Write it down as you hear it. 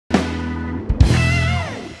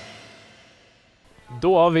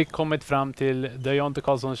Då har vi kommit fram till The Jonte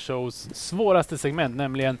Karlsson Shows svåraste segment,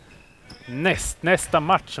 nämligen nästa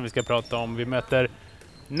match som vi ska prata om. Vi möter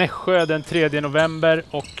Nässjö den 3 november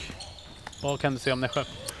och vad kan du säga om Nässjö?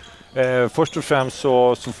 Först och främst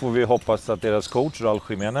så får vi hoppas att deras coach Ralf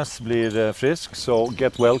Jimenez blir frisk. Så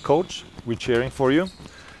get well coach, we're cheering for you.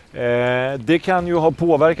 Det kan ju ha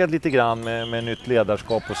påverkat lite grann med nytt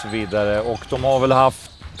ledarskap och så vidare, och de har väl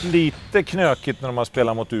haft lite knökigt när de har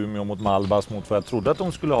spelat mot Umeå, mot Malbas, mot vad jag trodde att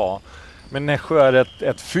de skulle ha. Men Nässjö är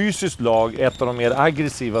ett fysiskt lag, ett av de mer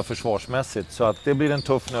aggressiva försvarsmässigt, så att det blir en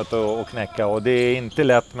tuff nöt att knäcka, och det är inte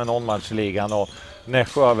lätt med någon match i ligan, och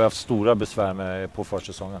Nässjö har vi haft stora besvär med på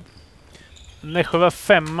försäsongen. Nässjö var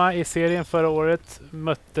 5:a i serien förra året,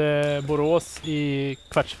 mötte Borås i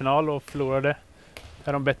kvartsfinal och förlorade.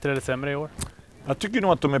 Är de bättre eller sämre i år? Jag tycker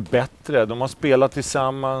nog att de är bättre. De har spelat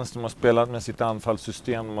tillsammans, de har spelat med sitt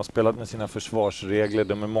anfallssystem, de har spelat med sina försvarsregler.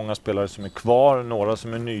 De är många spelare som är kvar, några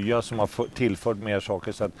som är nya, som har tillfört mer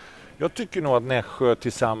saker. Så att jag tycker nog att Nässjö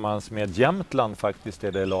tillsammans med Jämtland faktiskt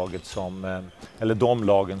är det laget som, eller de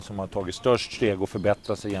lagen som har tagit störst steg och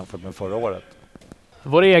förbättrat sig jämfört med förra året.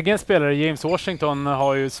 Vår egen spelare James Washington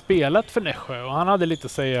har ju spelat för Nässjö, och han hade lite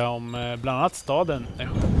att säga om bland annat staden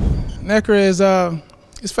Nässjö. Nässjö is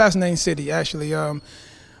it's a fascinating city actually.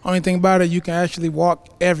 Only thing about it, you can actually walk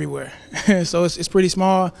everywhere. So it's pretty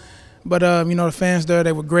small, but you know, the fans there,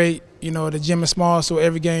 they were great. You know, the gym is small, so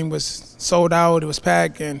every game was sold out, it was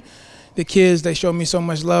packed, and the kids, they showed me so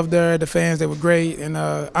much love there. The fans, they were great, and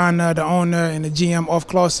Anna, the owner, and the GM off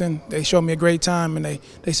Karlsson, they showed me a great time, and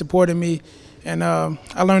they supported me, and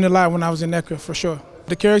I learned a lot when I was in Nässjö for sure.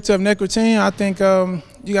 The character of Nässjö team, I think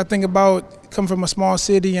you got to think about coming from a small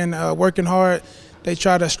city and working hard. They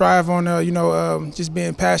try to strive on, just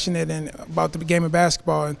being passionate and about the game of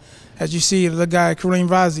basketball. And as you see, the guy Kareem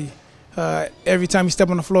Vazi, every time he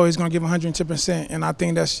steps on the floor, he's going to give 110%. And I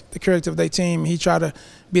think that's the character of their team. He try to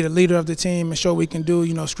be the leader of the team and show what he can do,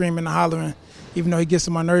 you know, screaming and hollering, even though he gets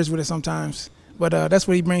on my nerves with it sometimes. But that's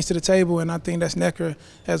what he brings to the table, and I think that's Nässjö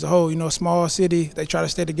as a whole. You know, a small city, they try to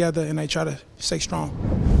stay together and they try to stay strong.